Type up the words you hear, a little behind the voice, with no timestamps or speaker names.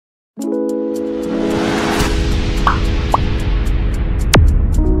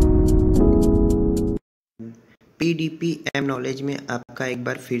PDP-M knowledge में आपका एक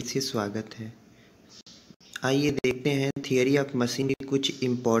बार फिर से स्वागत है। आइए देखते हैं थियरी ऑफ मशीन के कुछ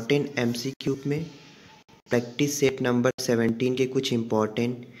इम्पॉर्टेंट MCQ में प्रैक्टिस सेट नंबर 17 के कुछ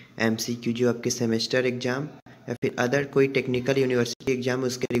इम्पॉर्टेंट MCQ जो आपके सेमेस्टर एग्जाम या फिर अदर कोई टेक्निकल यूनिवर्सिटी एग्जाम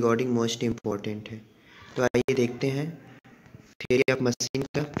उसके रिगार्डिंग मोस्ट इम्पॉर्टेंट है। तो आइए देखते हैं थियरी ऑफ मशीन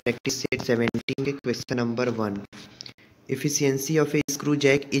का प्रैक्टिस सेट 17 के question number 1। Efficiency of a screw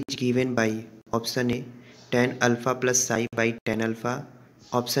jack is given by option A 10 alpha plus psi by 10 alpha,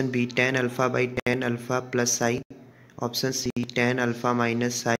 option B 10 alpha by 10 alpha plus psi, option C 10 alpha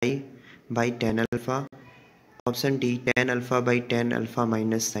minus psi by 10 alpha, option D 10 alpha by 10 alpha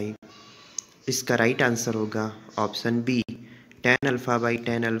minus psi। इसका right answer होगा option B 10 alpha by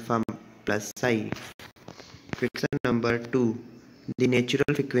 10 alpha plus psi। Question number 2। The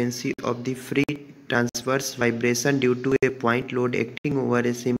natural frequency of the free transverse vibration due to a point load acting over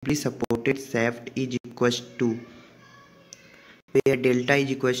a simply supported shaft is equals to, where delta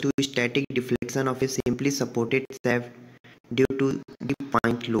is equals to static deflection of a simply supported shaft due to the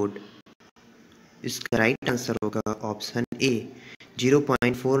point load। इसका right answer होगा option A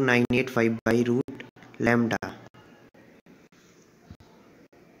 0.4985 by root lambda.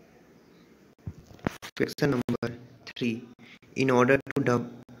 Question number 3। In order to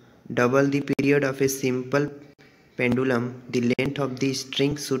double the period of a simple pendulum, the length of the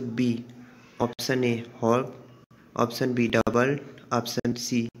string should be option A half, option B double, option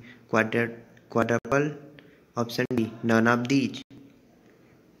C quadruple, option D none of these।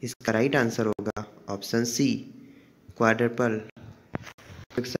 इसका right answer होगा option C quadruple.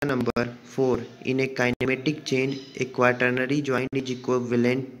 Question number 4। In a kinematic chain, a quaternary joint is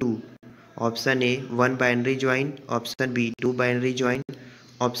equivalent to option A 1 binary joint, option B 2 binary joint,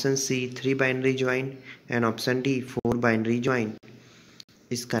 option C 3 binary joint and option D 4 binary joint।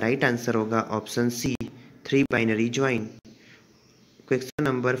 इसका right answer होगा option C 3 binary joint। Question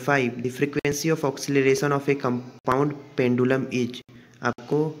number 5। The frequency of ऑक्सीलरेशन of A compound pendulum is.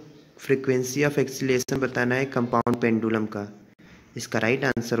 आपको frequency of acceleration बताना है compound pendulum का। इसका right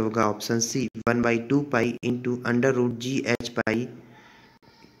answer होगा option C 1/2 pi into under root ji H pi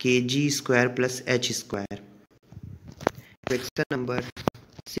kg square plus h square। Question number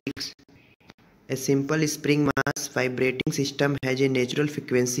 6। A simple spring mass vibrating system has a natural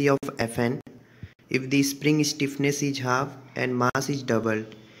frequency of Fn. If the spring stiffness is half and mass is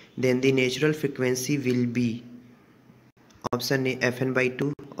doubled, then the natural frequency will be option A Fn by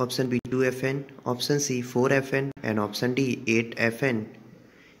 2, option B 2Fn, option C 4Fn and option D 8Fn।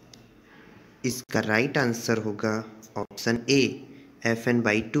 इसका right answer होगा option A Fn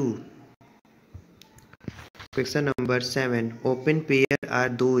by 2। Question number 7। Open pair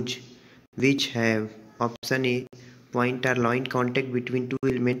are those which have option A point or line contact between two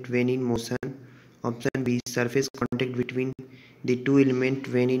elements when in motion, option B surface contact between the two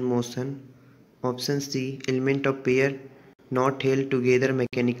elements when in motion, option C element of pair not held together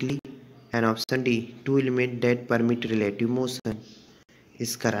mechanically and option D two elements that permit relative motion।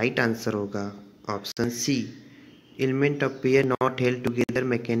 इसका right answer होगा option C element of pair not held together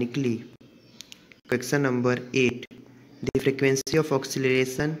mechanically। Question number 8। The frequency of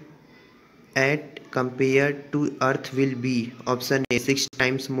acceleration at compared to Earth will be option A 6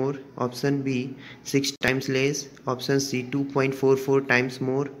 times more, option B 6 times less, option C 2.44 times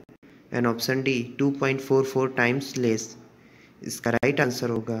more and option D 2.44 times less। इसका right answer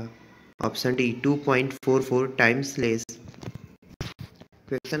होगा option D 2.44 times less।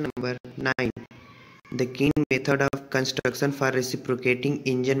 Question number 9। The King method of construction for reciprocating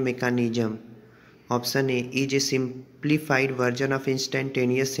engine mechanism। Option A is a simplified version of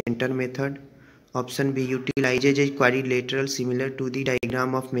instantaneous center method. Option B utilizes a quadrilateral similar to the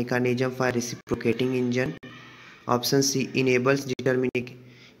diagram of mechanism for reciprocating engine. Option C enables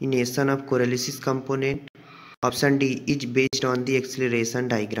determination of correlative component. Option D is based on the acceleration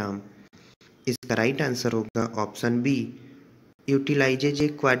diagram। इसका right answer होगा option B utilizes a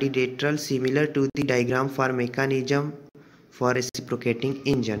quadrilateral similar to the diagram for mechanism for reciprocating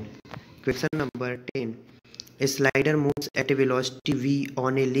engine। Question number 10। A slider moves at a velocity v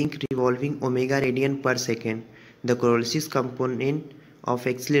on a link revolving omega radian per second. The correlative component of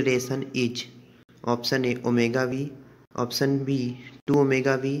acceleration is option A omega v, option B 2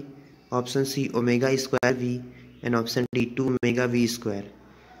 omega v, option C omega square v and option D 2 omega v square।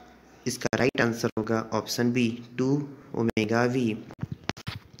 इसका right answer होगा option B 2 omega we.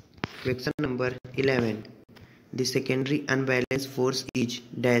 Question number 11। The secondary unbalance force is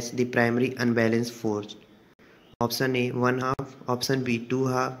dash the primary unbalance force. Option A 1/2, option B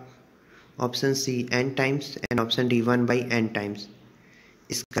 2/2, option C n times and option D 1/n times.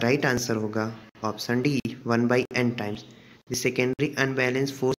 इसका right answer होगा option D 1/n times. The secondary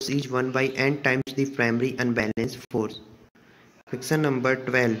unbalance force is 1/n times the primary unbalance force. Question number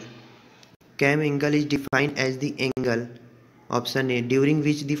 12, cam angle is defined as the angle, option A, during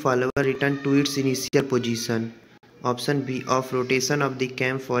which the follower return to its initial position, option B, of rotation of the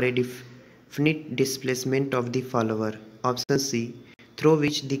cam for a definite displacement of the follower, option C, through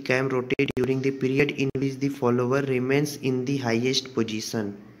which the cam rotates during the period in which the follower remains in the highest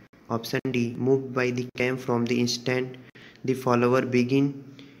position, option D, moved by the cam from the instant the follower begin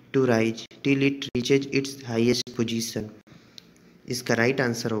to rise till it reaches its highest position। इसका right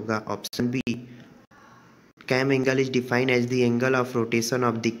answer होगा option B, cam angle is defined as the angle of rotation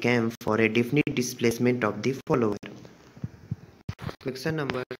of the cam for a definite displacement of the follower। Question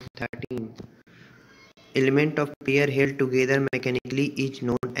number 13, element of pair held together mechanically is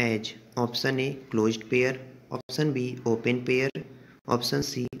known as, option A, closed pair, option B, open pair, option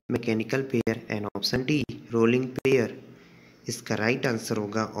C, mechanical pair and option D, rolling pair। इसका right answer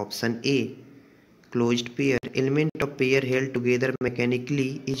होगा option A, closed pair। element of pair held together mechanically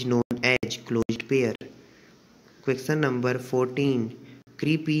is known as closed pair। Question number 14,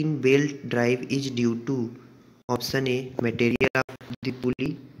 creep in belt drive is due to, option A, material of the pulley,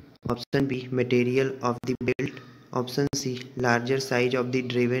 option B, material of the belt, option C, larger size of the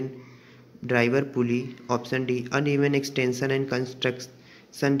driver pulley, option D, uneven extension and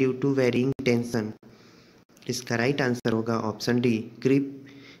construction due to varying tension। इसका right answer होगा option D,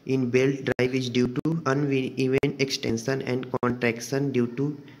 grip in belt drive is due to uneven extension and contraction due to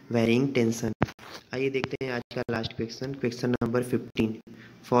varying tension. आइए देखते हैं आज का last question. Question number 15,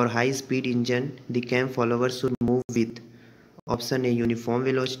 for high speed engine the cam follower should move with, option A, uniform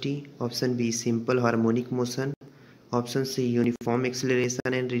velocity, option B, simple harmonic motion, option C, uniform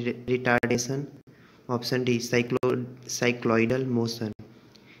acceleration and retardation, option D, cycloidal motion.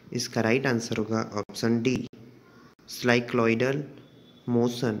 इसका right answer होगा option D, cycloidal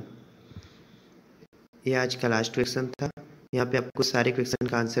motion. यह आज का last question था। यहाँ पे आपको सारे क्वेश्चन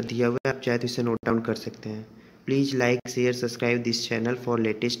का आंसर दिया हुआ है, आप चाहे तो इसे नोट डाउन कर सकते हैं। Please like share subscribe this channel for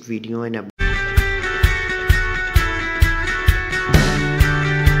latest video and update.